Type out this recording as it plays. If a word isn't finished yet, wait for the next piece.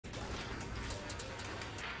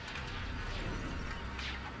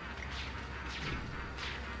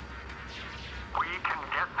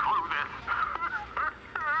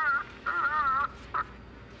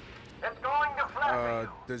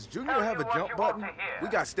Does Junior have a jump button? We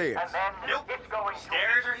got stairs. And then Nope. it's going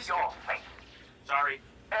Stairs to or be your face. Sorry.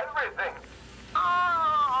 Everything.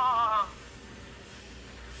 Ah!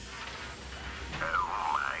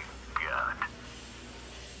 Oh my God.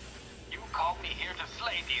 You called me here to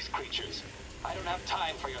slay these creatures. I don't have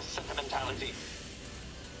time for your sentimentality.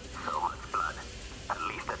 So much blood. At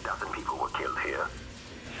least a dozen people were killed here.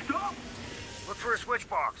 Stop! Look for a switch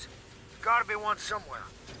box. Gotta be one somewhere.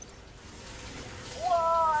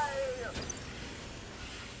 Why?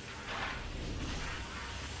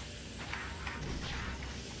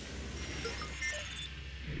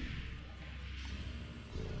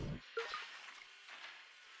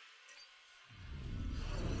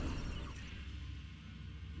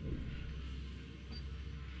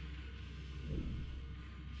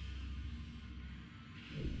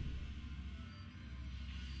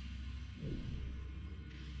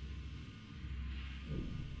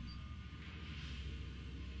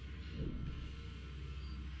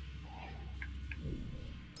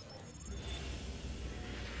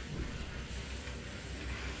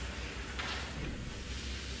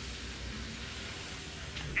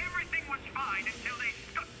 Everything was fine until they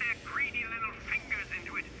stuck their greedy little fingers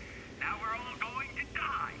into it. Now we're all going to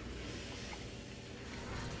die.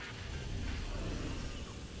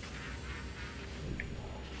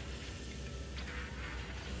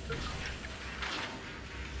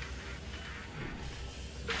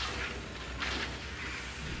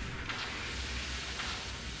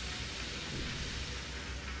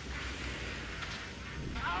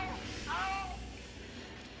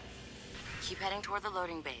 Keep heading toward the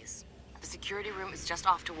loading bays. The security room is just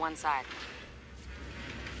off to one side.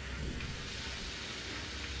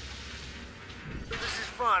 This is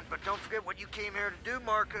fun, but don't forget what you came here to do,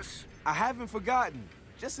 Marcus. I haven't forgotten.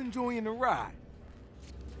 Just enjoying the ride.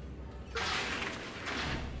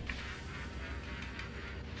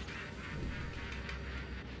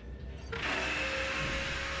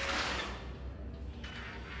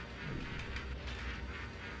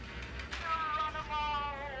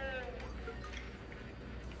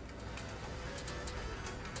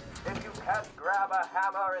 If you can't grab a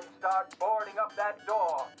hammer and start boarding up that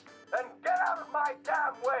door, then get out of my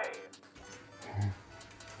damn way!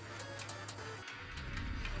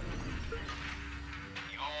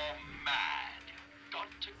 You're mad. Got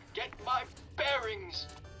to get my bearings.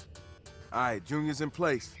 All right, Junior's in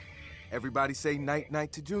place. Everybody say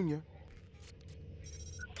night-night to Junior.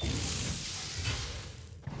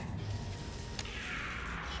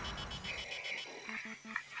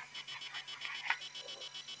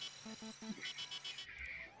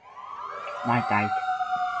 Night night.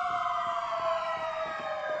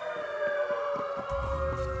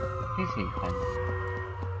 This is fun.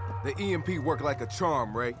 The EMP worked like a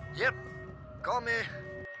charm, Ray. Yep. Call me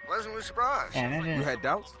pleasantly surprised. Yeah, that You is. had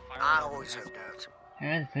doubts? I always have doubts.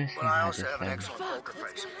 Yeah, the first But game I I also just have an played. excellent poker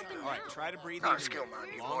face. All right, try to breathe Not a evenly. skill,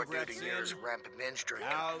 mind you. Long More duty breaths years in, of rampant binge drinking.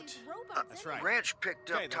 out. That's right. Ranch picked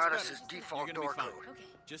up Okay, that's Titus's better. default You're gonna door be fine. code.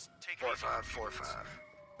 Just take it easy. 4545.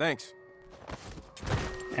 Thanks.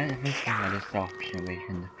 And the first game I just the option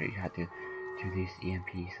where you had to do this EMP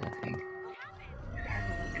sort of thing.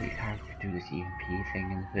 You can't do this EMP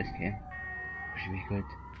thing in the first game, which would be good.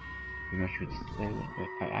 Pretty much would.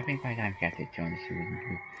 I think by the time I get it, Jonas,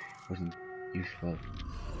 it wasn't useful.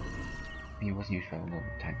 I mean, it wasn't useful all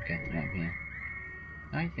the time to get it, you know.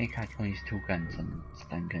 I think I can use 2 guns and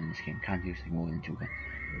stun gun in this game. Can't use like more than 2 guns.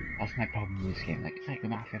 That's my problem with this game. Like it's like a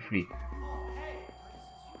Mafia 3.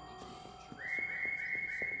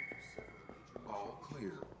 All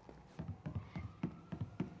clear.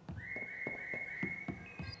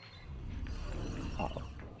 Uh-oh.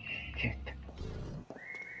 Shit.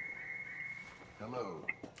 Hello.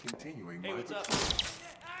 Continuing Hey, my what's up?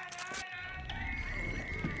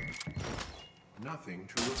 Nothing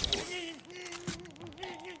to report.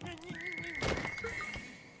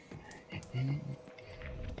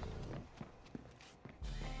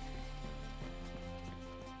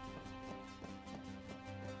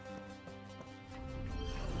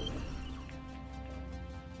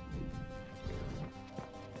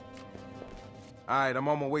 All right, I'm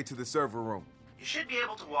on my way to the server room. You should be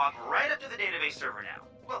able to walk right up to the database server now.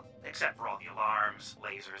 Well, except for all the alarms,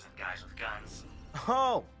 lasers, and guys with guns.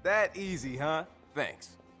 Oh, that easy, huh?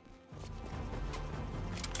 Thanks.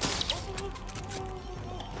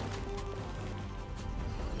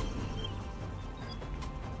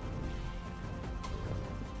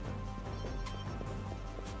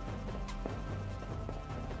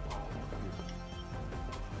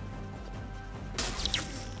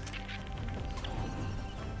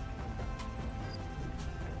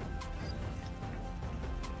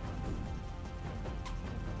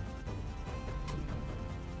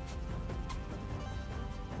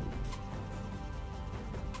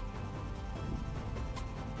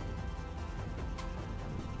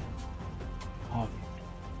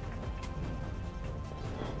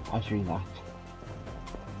 Actually not.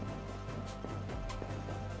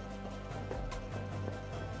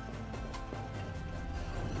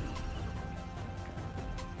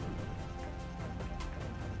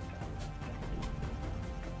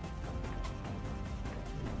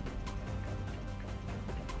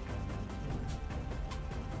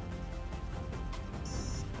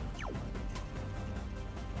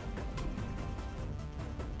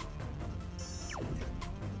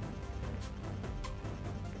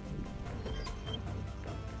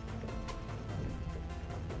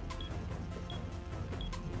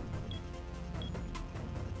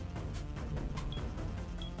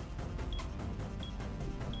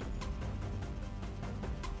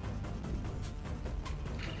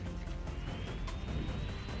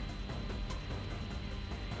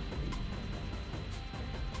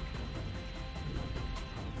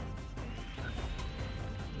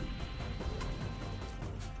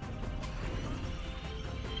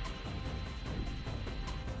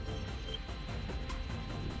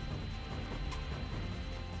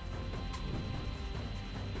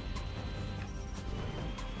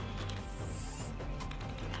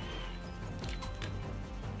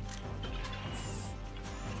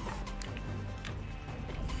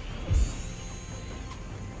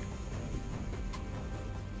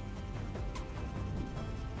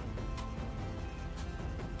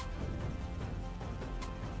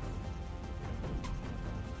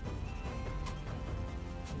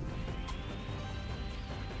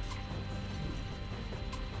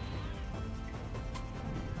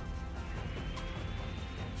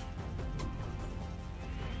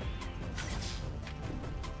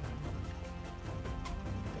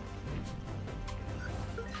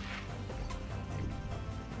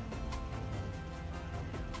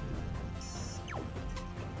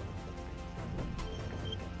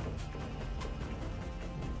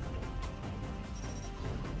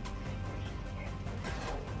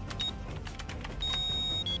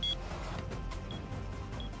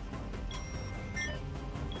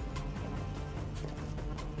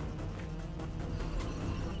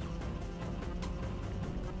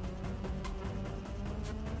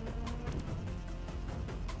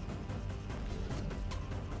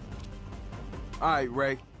 All right,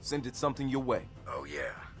 Ray. Sending something your way. Oh,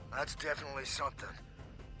 yeah. That's definitely something.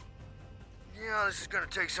 Yeah, this is gonna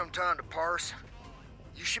take some time to parse.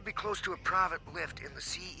 You should be close to a private lift in the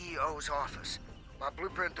CEO's office. My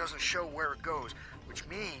blueprint doesn't show where it goes, which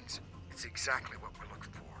means it's exactly what we're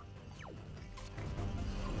looking for.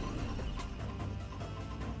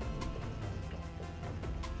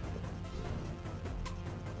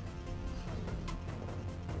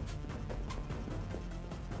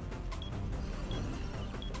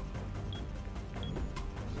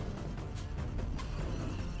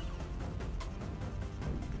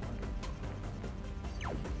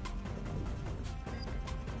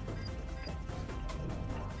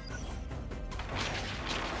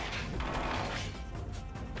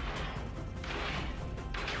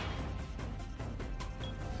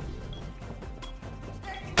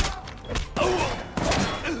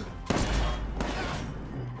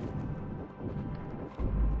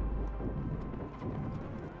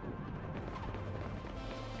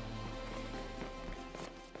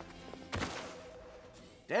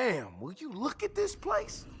 Damn, will you look at this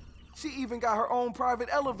place? She even got her own private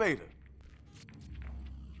elevator.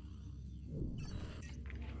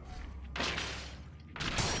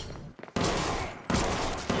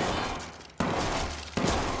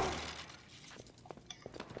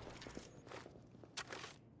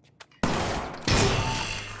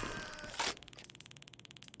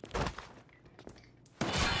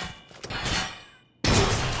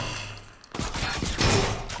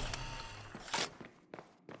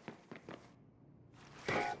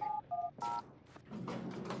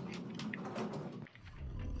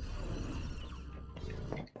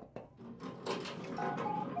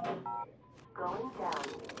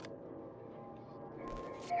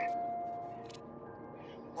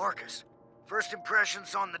 Marcus, first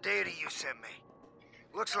impressions on the data you sent me.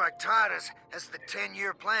 Looks like Titus has the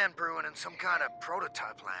 10-year plan brewing in some kind of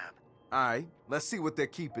prototype lab. Alright, let's see what they're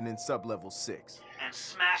keeping in sub-level 6. And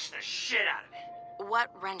smash the shit out of it.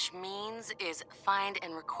 What Wrench means is find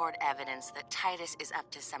and record evidence that Titus is up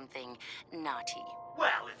to something naughty.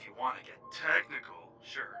 Well, if you want to get technical,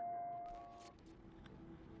 sure.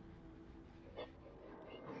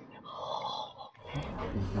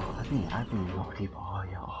 I've been naughty boy.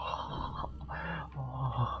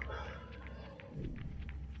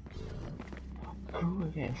 Who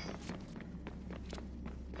is this?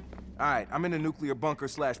 Alright, I'm in a nuclear bunker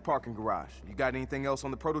 / parking garage. You got anything else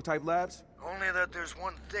on the prototype labs? Only that there's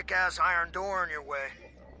one thick-ass iron door in your way.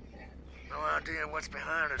 No idea what's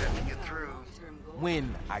behind it if you get through.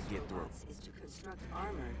 When I get through. Is to construct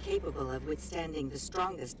armor capable of withstanding the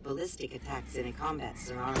strongest ballistic attacks in a combat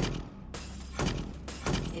scenario.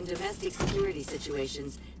 In domestic security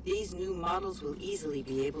situations, these new models will easily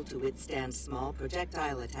be able to withstand small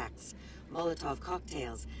projectile attacks, Molotov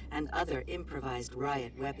cocktails, and other improvised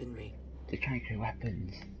riot weaponry. They're trying to create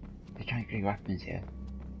weapons. They're trying to create weapons here.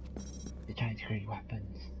 They're trying to create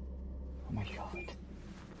weapons. Oh my god.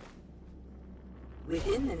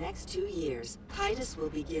 Within the next 2 years, Titus will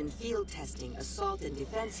begin field testing assault and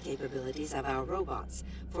defense capabilities of our robots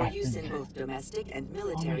for use in both domestic and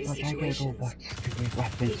military situations.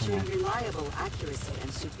 Featuring reliable accuracy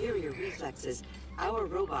and superior reflexes, our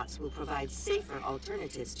robots will provide safer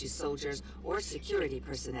alternatives to soldiers or security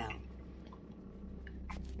personnel.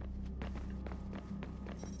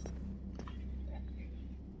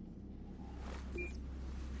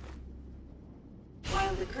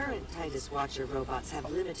 While the current Titus Watcher robots have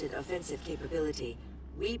limited offensive capability,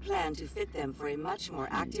 we plan to fit them for a much more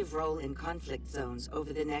active role in conflict zones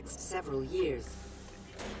over the next several years.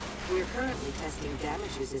 We're currently testing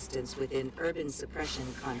damage resistance within urban suppression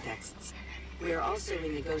contexts. We are also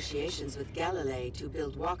in negotiations with Galilei to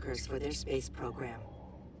build walkers for their space program.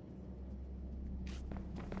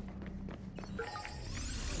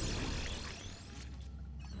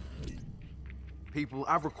 People,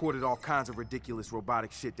 I've recorded all kinds of ridiculous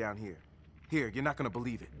robotic shit down here. Here, you're not gonna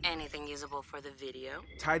believe it. Anything usable for the video?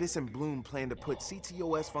 Titus and Bloom plan to put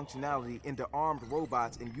CTOS functionality into armed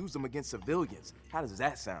robots and use them against civilians. How does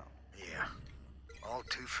that sound? Yeah, all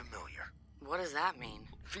too familiar. What does that mean?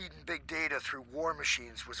 Feeding big data through war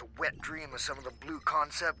machines was a wet dream of some of the blue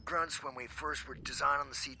concept grunts when we first were designing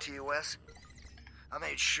the CTOS. I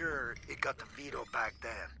made sure it got the veto back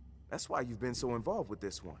then. That's why you've been so involved with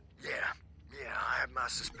this one. Yeah, I had my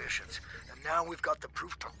suspicions. And now we've got the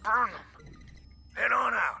proof to burn them. Head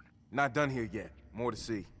on out. Not done here yet. More to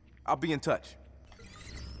see. I'll be in touch.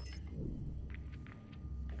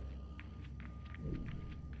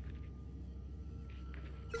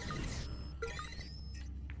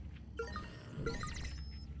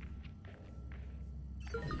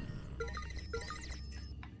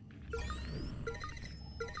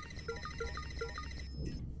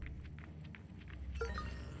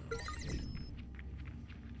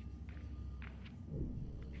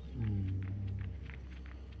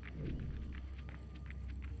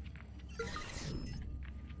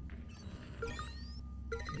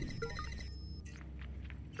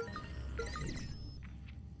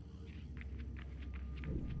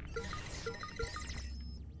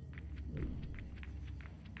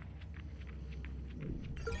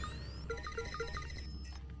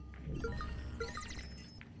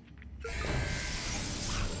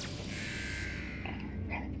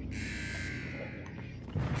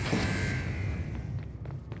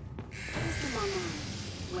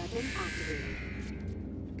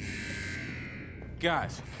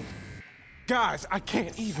 Guys, I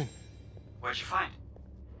can't even. What'd you find?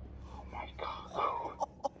 Oh my god.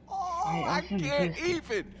 I can't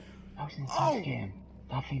even. That was in the first game.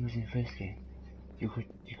 That thing was in the first game. You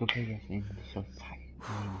could play this in the sort of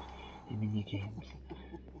games, in mini games,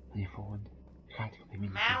 on your phone. You can't play mini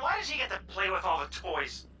games. Man, why does he get to play with all the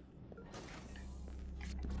toys?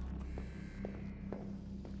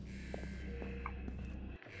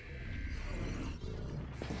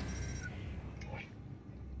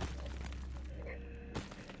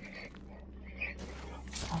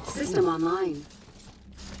 System online.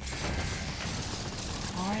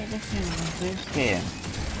 Alright, this is the first game.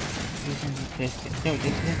 This is the first game. No,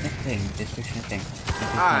 this is the thing, description thing.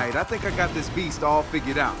 Alright, I think I got this beast all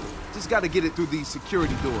figured out. Just gotta get it through these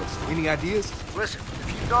security doors. Any ideas? Listen,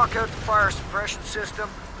 if you knock out the fire suppression system,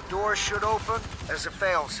 the doors should open as a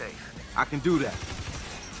failsafe. I can do that.